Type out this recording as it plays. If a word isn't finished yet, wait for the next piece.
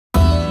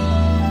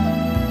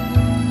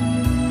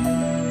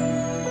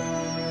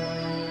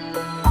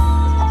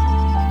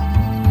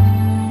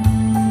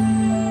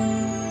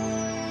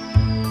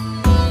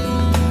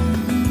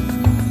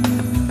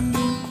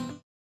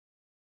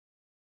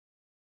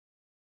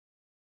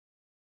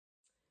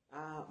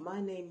My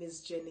name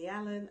is Jenny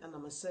Allen and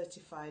I'm a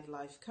certified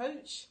life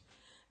coach,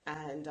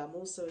 and I'm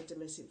also a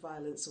domestic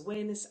violence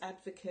awareness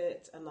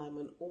advocate, and I'm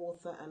an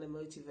author and a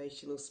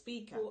motivational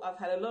speaker. I've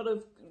had a lot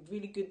of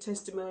really good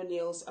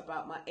testimonials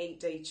about my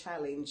 8-day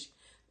challenge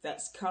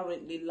that's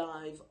currently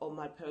live on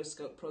my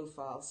Periscope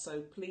profile, so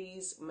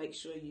please make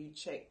sure you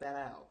check that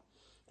out.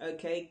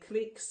 Okay,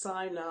 click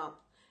sign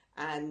up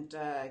and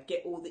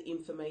get all the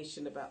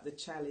information about the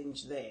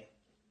challenge there.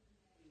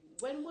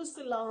 When was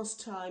the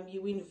last time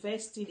you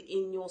invested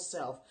in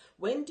yourself?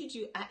 When did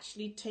you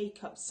actually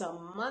take up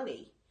some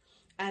money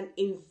and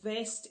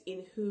invest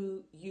in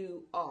who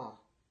you are?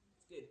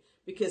 Good.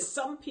 Because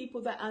some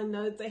people that I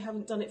know, they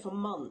haven't done it for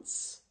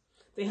months.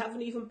 They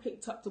haven't even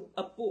picked up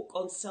a book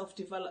on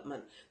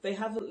self-development. They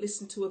haven't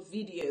listened to a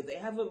video. They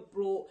haven't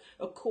brought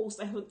a course.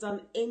 They haven't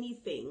done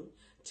anything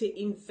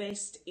to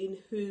invest in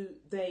who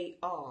they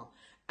are.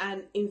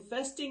 And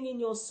investing in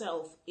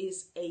yourself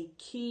is a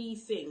key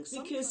thing.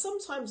 Because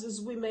sometimes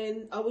as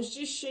women, I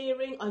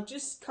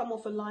just come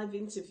off a live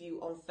interview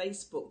on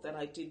Facebook that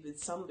I did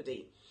with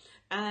somebody.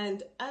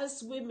 And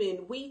as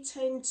women, we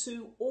tend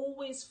to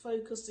always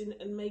focus in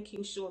and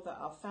making sure that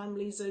our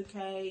family's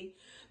okay,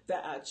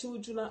 that our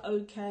children are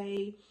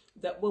okay,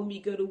 that when we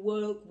go to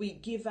work, we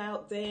give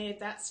out there,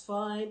 that's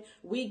fine.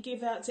 We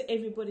give out to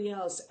everybody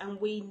else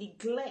and we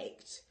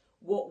neglect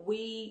what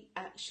we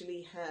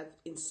actually have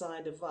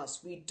inside of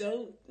us. We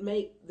don't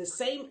make the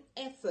same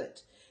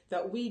effort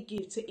that we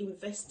give to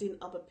invest in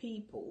other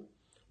people.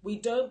 We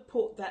don't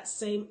put that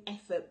same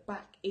effort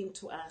back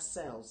into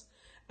ourselves.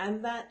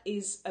 And that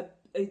is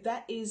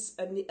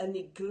a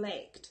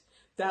neglect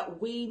that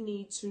we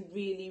need to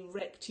really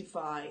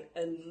rectify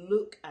and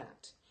look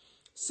at.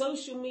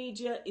 Social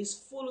media is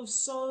full of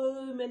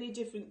so many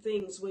different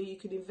things where you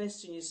can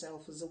invest in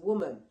yourself as a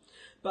woman.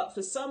 But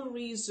for some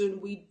reason,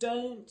 we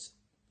don't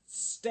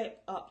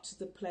step up to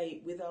the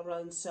plate with our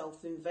own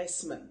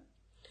self-investment.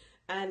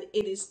 And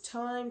it is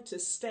time to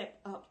step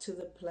up to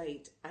the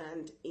plate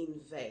and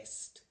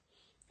invest.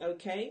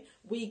 Okay?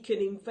 We can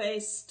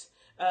invest,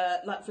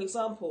 like for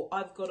example,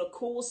 I've got a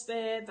course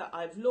there that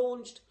I've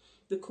launched.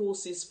 The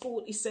course is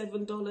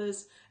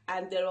 $47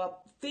 and there are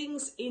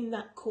things in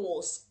that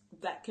course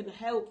that can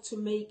help to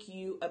make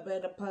you a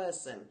better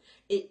person.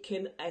 It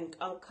can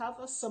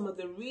uncover some of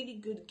the really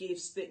good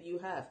gifts that you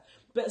have.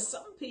 But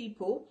some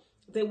people,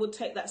 they will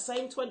take that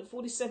same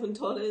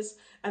 $47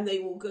 and they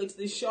will go to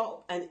the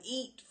shop and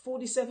eat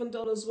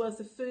 $47 worth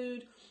of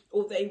food,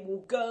 or they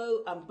will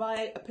go and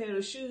buy a pair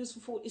of shoes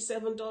for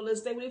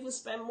 $47. They will even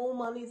spend more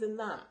money than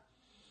that.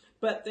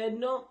 But they're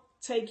not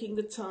taking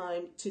the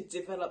time to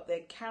develop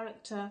their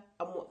character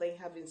and what they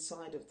have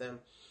inside of them.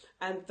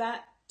 And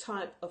that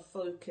type of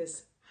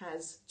focus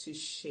has to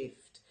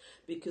shift,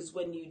 because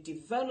when you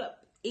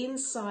develop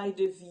inside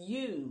of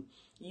you,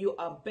 you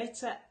are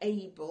better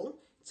able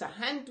to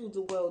handle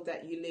the world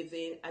that you live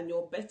in, and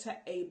you're better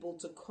able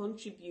to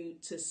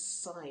contribute to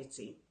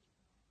society.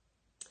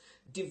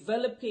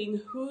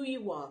 Developing who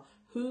you are,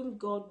 whom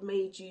God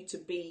made you to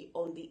be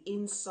on the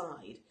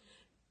inside,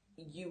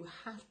 you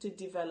have to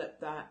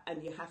develop that,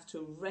 and you have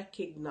to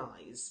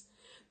recognize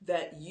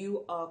that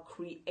you are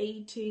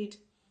created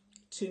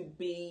to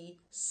be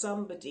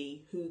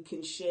somebody who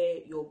can share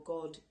your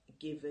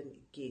God-given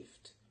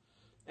gift.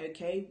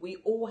 Okay, we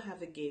all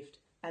have a gift,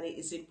 and it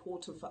is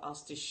important for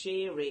us to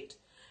share it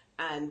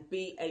and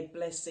be a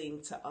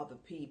blessing to other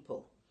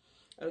people.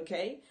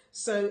 Okay,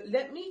 so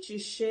let me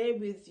just share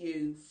with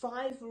you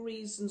 5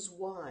 reasons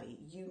why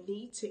you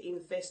need to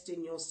invest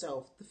in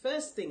yourself. The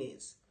first thing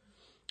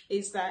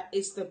is that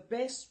it's the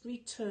best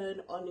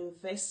return on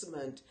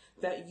investment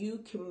that you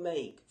can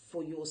make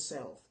for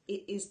yourself.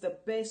 It is the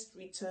best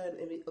return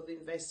of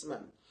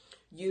investment.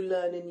 You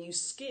learn a new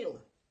skill.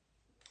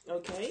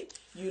 Okay,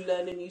 you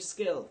learn a new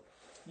skill.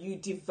 You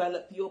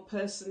develop your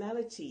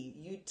personality.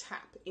 You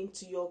tap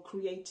into your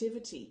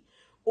creativity.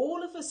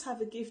 All of us have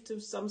a gift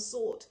of some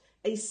sort.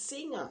 A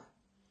singer.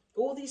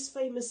 All these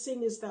famous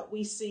singers that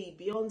we see,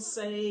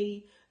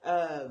 Beyonce,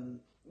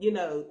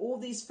 all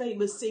these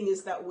famous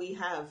singers that we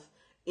have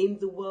in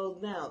the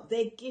world now,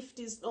 their gift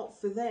is not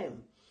for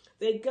them.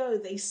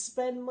 They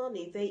spend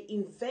money, they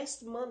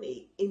invest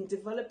money in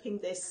developing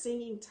their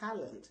singing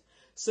talent,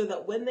 so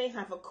that when they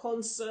have a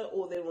concert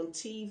or they're on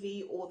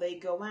TV or they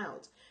go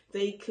out,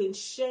 they can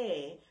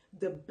share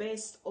the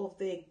best of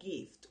their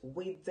gift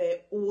with their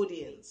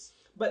audience.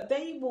 But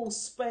they will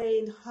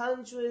spend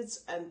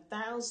hundreds and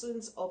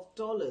thousands of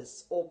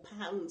dollars or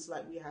pounds,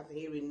 like we have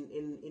here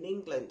in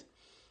England.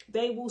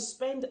 They will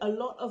spend a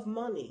lot of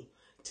money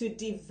to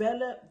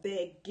develop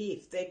their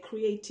gift, their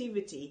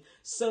creativity,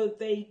 so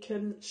they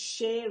can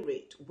share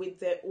it with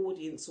their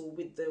audience or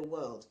with their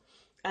world.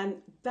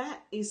 And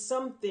that is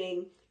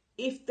something,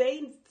 if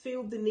they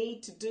feel the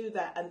need to do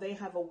that and they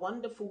have a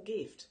wonderful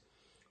gift,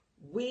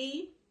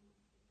 we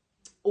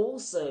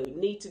also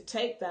need to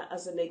take that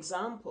as an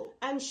example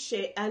and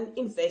share and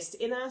invest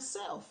in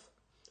ourselves.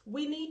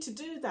 We need to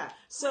do that.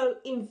 So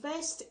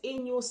invest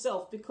in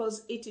yourself,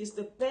 because it is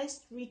the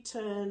best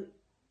return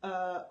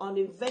on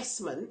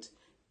investment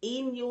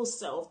in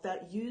yourself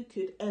that you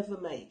could ever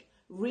make.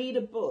 Read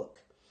a book.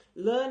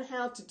 Learn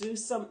how to do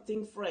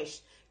something fresh.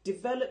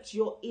 Develop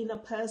your inner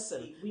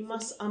person. We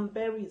must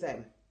unbury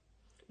them,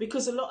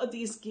 because a lot of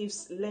these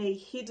gifts lay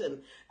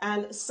hidden.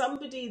 And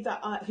somebody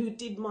who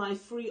did my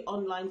free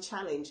online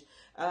challenge,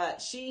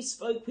 she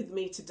spoke with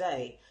me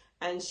today,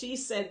 and she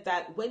said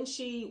that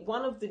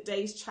one of the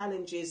day's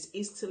challenges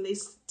is to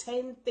list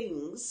 10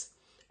 things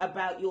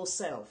about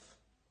yourself.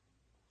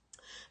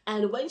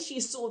 And when she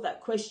saw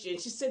that question,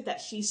 she said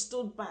that she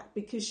stood back,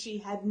 because she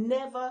had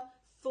never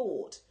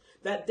thought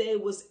that there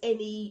was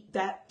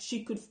that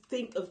she could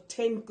think of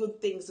 10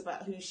 good things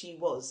about who she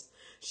was.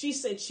 She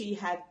said she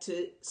had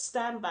to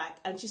stand back,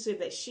 and she said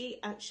that she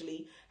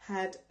actually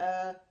had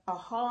a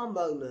aha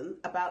moment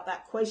about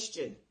that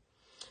question.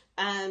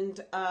 And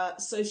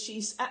so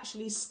she's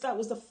actually, that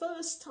was the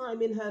first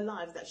time in her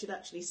life that she'd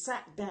actually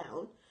sat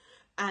down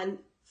and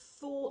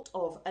thought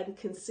of and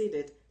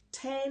considered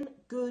 10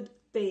 good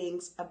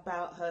things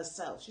about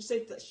herself. She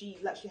said that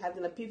she had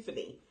an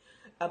epiphany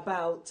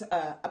about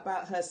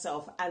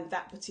herself and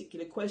that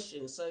particular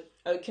question. So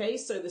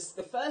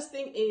the first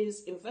thing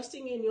is,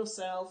 investing in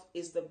yourself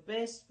is the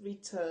best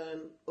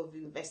return of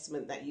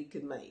investment that you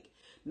can make.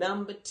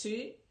 Number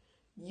 2,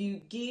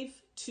 you give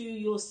to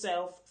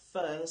yourself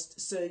first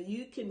so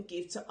you can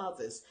give to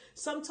others.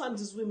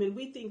 Sometimes as women,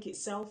 we think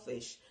it's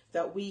selfish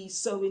that we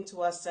sow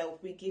into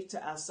ourselves, we give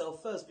to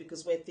ourselves first,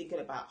 because we're thinking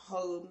about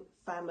home,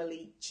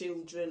 family,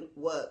 children,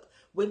 work.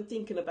 We're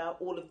thinking about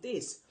all of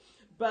this.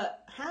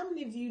 But how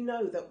many of you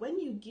know that when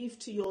you give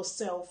to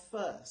yourself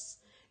first,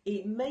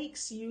 it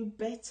makes you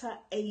better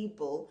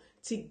able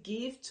to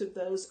give to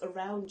those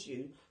around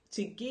you,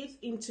 to give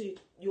into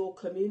your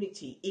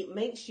community? It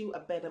makes you a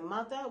better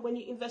mother when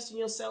you invest in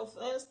yourself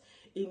first.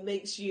 It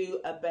makes you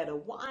a better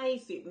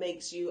wife. It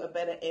makes you a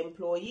better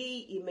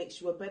employee. It makes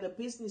you a better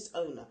business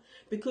owner,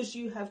 because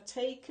you have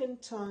taken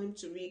time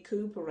to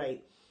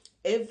recuperate.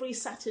 Every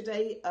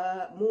Saturday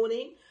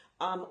morning,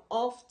 I'm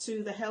off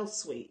to the health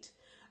suite.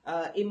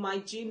 In my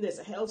gym, there's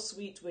a health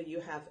suite where you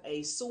have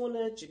a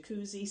sauna,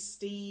 jacuzzi,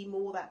 steam,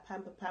 all that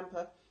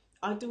pamper.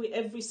 I do it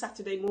every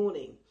Saturday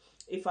morning.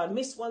 If I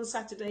miss one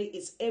Saturday,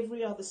 it's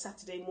every other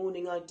Saturday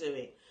morning I do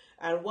it.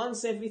 And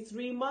once every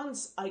 3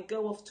 months, I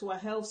go off to a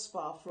health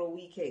spa for a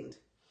weekend.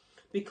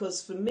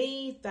 Because for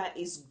me, that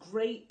is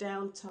great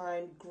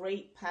downtime,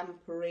 great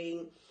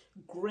pampering,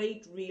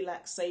 great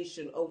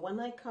relaxation. Or when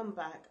I come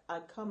back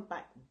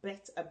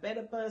a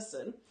better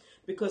person,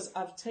 because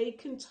I've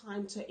taken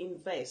time to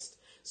invest.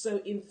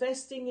 So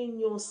investing in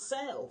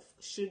yourself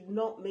should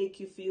not make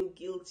you feel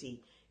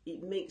guilty.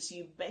 It makes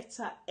you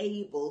better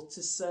able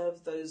to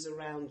serve those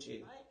around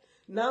you.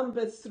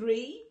 Number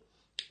 3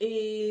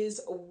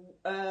 is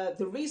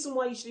the reason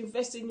why you should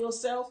invest in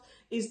yourself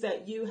is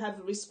that you have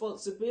a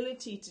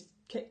responsibility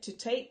to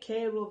take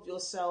care of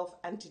yourself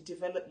and to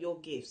develop your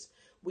gifts.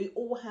 We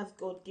all have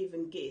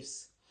God-given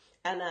gifts,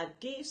 and our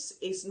gifts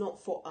is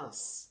not for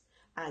us.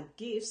 Our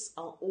gifts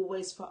are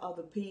always for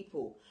other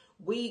people.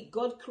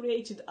 God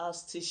created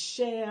us to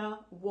share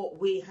what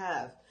we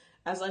have.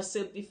 As I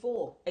said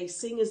before, a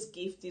singer's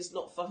gift is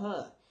not for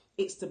her.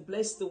 It's to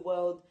bless the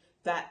world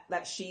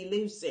that she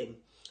lives in.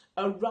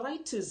 A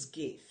writer's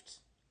gift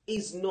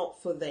is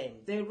not for them.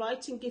 Their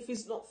writing gift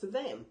is not for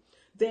them.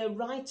 Their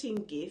writing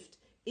gift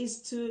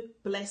is to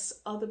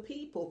bless other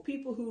people.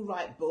 People who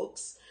write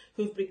books,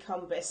 who've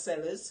become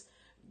bestsellers,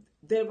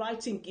 their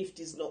writing gift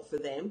is not for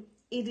them.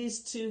 It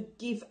is to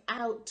give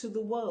out to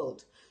the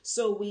world.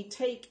 So we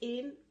take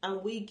in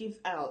and we give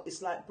out.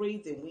 It's like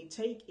breathing. We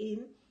take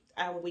in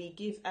and we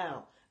give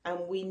out.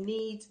 And we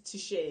need to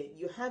share.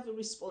 You have a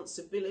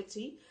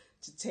responsibility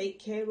to take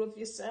care of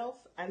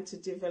yourself and to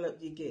develop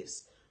your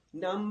gifts.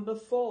 Number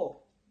 4,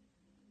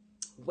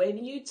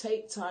 when you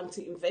take time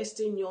to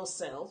invest in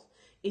yourself,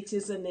 it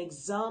is an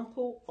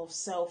example of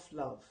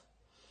self-love.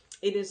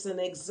 It is an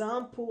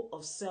example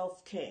of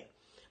self-care,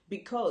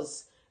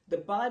 because the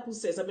Bible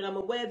says, I'm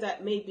aware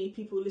that maybe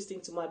people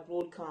listening to my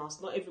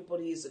broadcast, not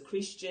everybody is a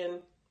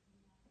Christian,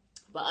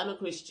 but I'm a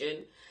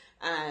Christian,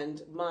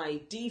 and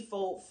my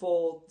default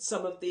for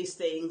some of these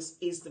things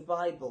is the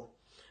Bible.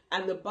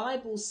 And the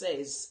Bible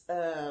says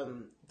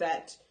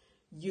that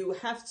you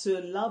have to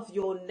love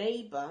your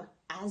neighbor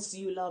as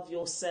you love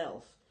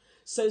yourself.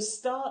 So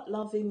start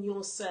loving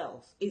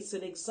yourself. It's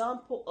an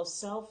example of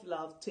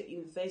self-love to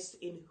invest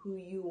in who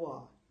you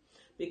are.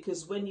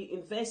 Because when you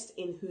invest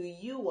in who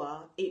you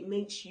are, it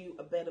makes you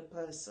a better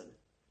person.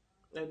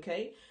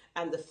 Okay?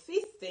 And the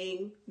 5th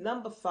thing,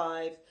 number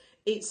 5,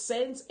 it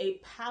sends a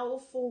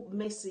powerful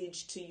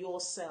message to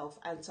yourself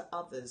and to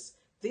others.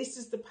 This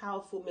is the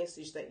powerful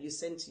message that you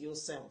send to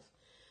yourself.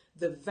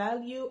 The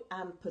value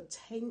and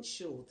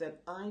potential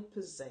that I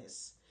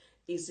possess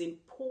is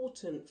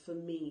important for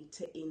me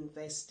to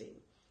invest in.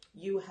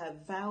 You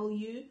have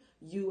value,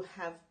 you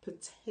have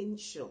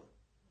potential.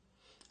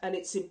 And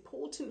it's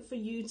important for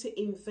you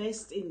to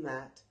invest in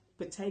that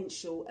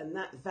potential and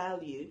that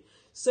value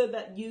so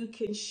that you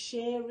can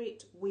share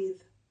it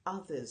with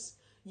others.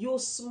 Your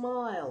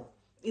smile,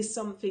 is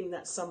something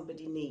that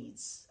somebody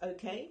needs,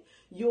 okay?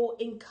 Your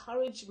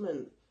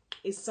encouragement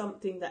is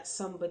something that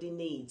somebody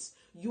needs.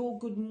 Your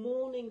good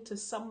morning to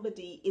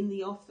somebody in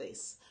the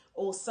office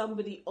or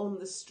somebody on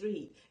the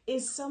street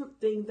is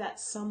something that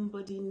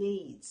somebody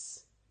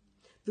needs.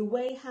 The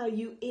way how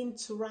you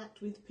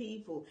interact with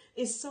people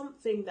is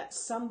something that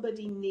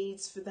somebody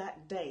needs for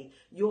that day.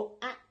 Your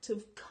act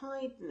of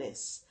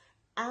kindness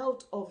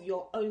out of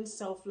your own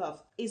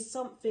self-love is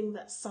something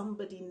that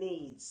somebody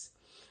needs.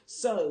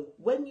 So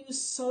when you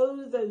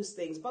sow those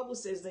things, the Bible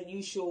says that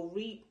you shall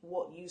reap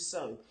what you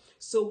sow.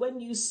 So when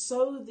you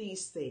sow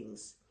these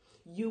things,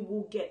 you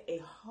will get a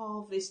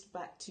harvest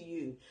back to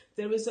you.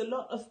 There is a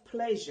lot of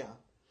pleasure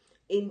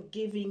in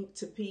giving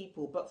to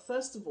people. But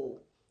first of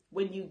all,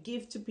 when you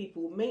give to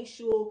people, make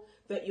sure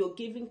that you're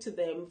giving to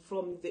them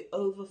from the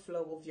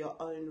overflow of your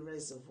own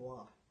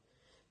reservoir.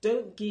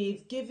 Don't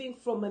giving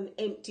from an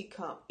empty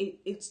cup.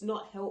 It's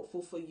not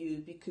helpful for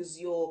you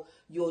because you're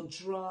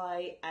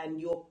dry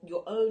and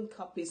your own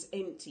cup is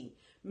empty.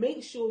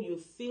 Make sure you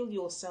fill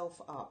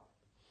yourself up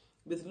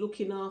with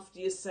looking after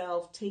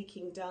yourself,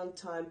 taking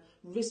downtime,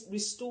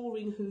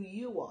 restoring who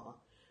you are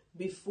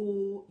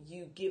before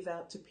you give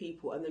out to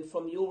people. And then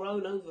from your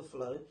own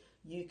overflow,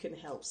 you can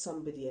help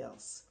somebody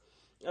else.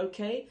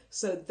 Okay,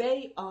 so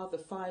they are the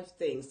 5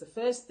 things. The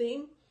first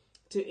thing,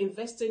 to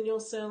invest in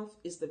yourself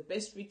is the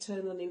best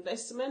return on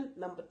investment.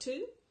 Number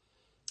 2,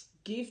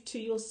 give to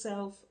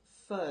yourself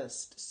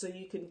first so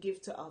you can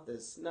give to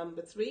others.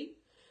 Number 3,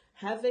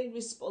 have a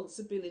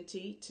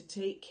responsibility to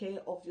take care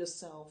of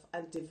yourself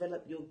and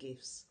develop your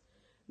gifts.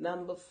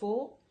 Number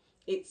 4,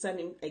 it's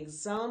an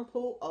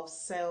example of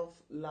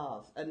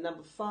self-love. And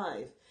number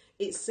 5,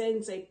 it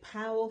sends a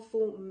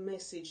powerful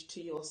message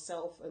to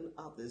yourself and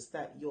others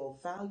that your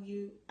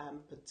value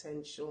and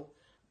potential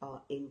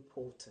are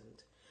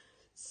important.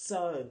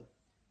 So,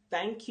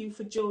 thank you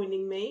for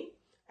joining me.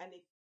 And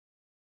if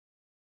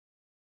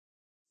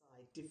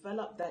you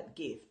develop that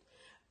gift,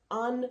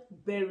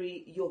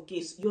 unbury your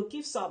gifts. Your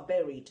gifts are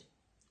buried.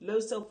 Low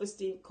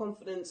self-esteem,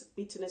 confidence,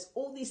 bitterness,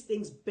 all these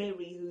things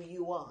bury who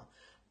you are.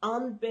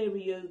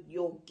 Unbury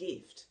your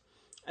gift.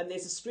 And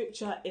there's a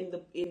scripture in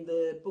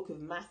the book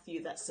of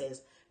Matthew that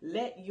says,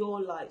 "Let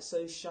your light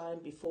so shine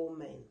before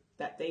men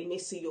that they may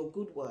see your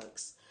good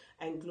works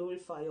and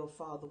glorify your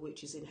Father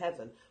which is in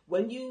heaven."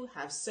 When you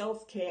have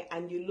self-care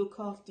and you look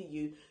after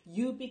you,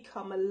 you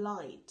become a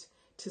light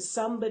to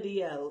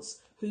somebody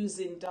else who's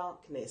in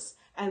darkness,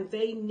 and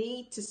they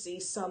need to see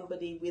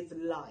somebody with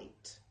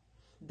light.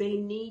 They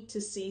need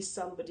to see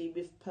somebody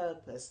with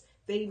purpose.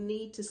 They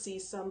need to see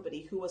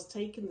somebody who has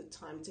taken the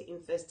time to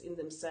invest in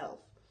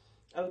themselves.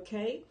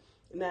 Okay?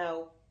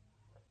 Now,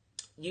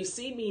 you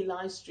see me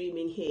live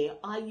streaming here.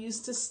 I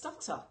used to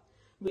stutter,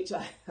 which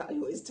I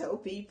always tell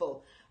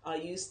people. I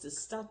used to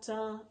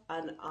stutter,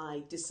 and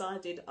I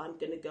decided I'm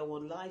going to go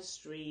on live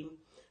stream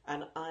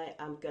and I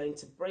am going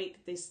to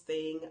break this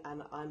thing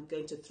and I'm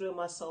going to throw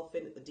myself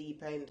in at the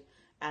deep end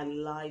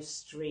and live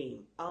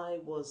stream. I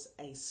was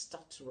a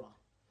stutterer,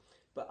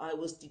 but I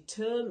was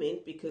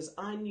determined because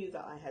I knew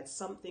that I had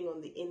something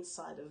on the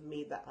inside of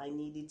me that I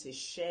needed to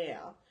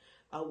share.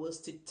 I was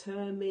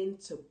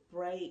determined to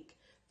break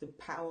the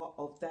power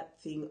of that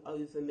thing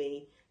over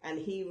me, and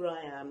here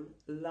I am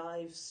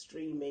live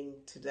streaming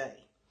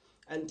today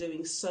and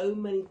doing so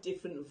many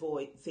different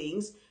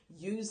things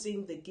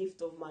using the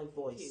gift of my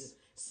voice.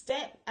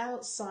 Step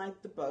outside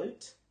the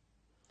boat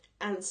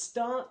and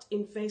start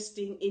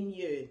investing in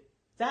you.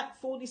 That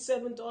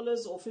 $47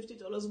 or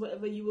 $50,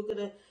 whatever you were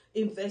going to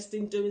invest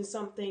in doing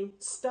something,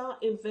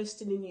 start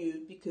investing in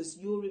you because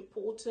you're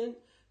important,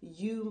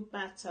 you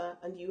matter,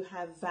 and you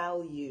have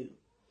value.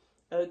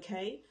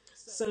 Okay?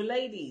 So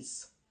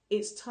ladies,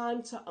 it's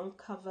time to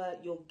uncover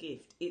your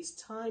gift. It's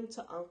time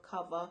to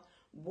uncover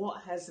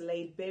what has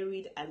laid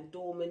buried and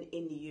dormant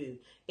in you.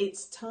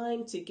 It's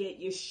time to get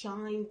you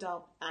shined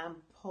up and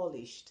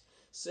polished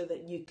so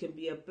that you can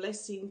be a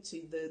blessing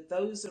to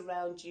those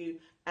around you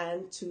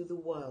and to the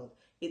world.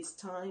 It's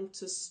time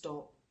to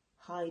stop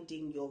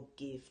hiding your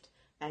gift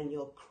and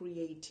your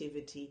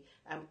creativity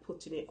and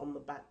putting it on the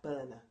back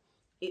burner.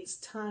 It's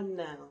time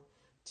now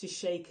to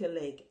shake a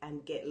leg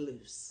and get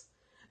loose.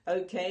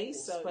 Okay,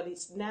 but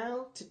it's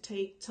now to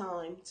take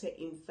time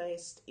to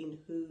invest in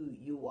who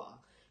you are.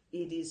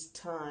 It is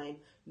time.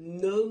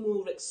 No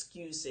more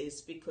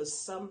excuses because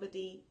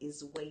somebody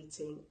is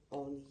waiting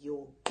on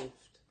your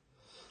gift.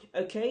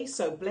 Okay,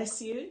 so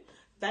bless you.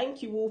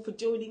 Thank you all for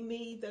joining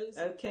me.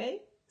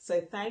 Okay, so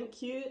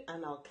thank you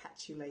and I'll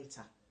catch you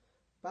later.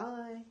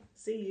 Bye.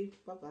 See you.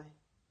 Bye-bye.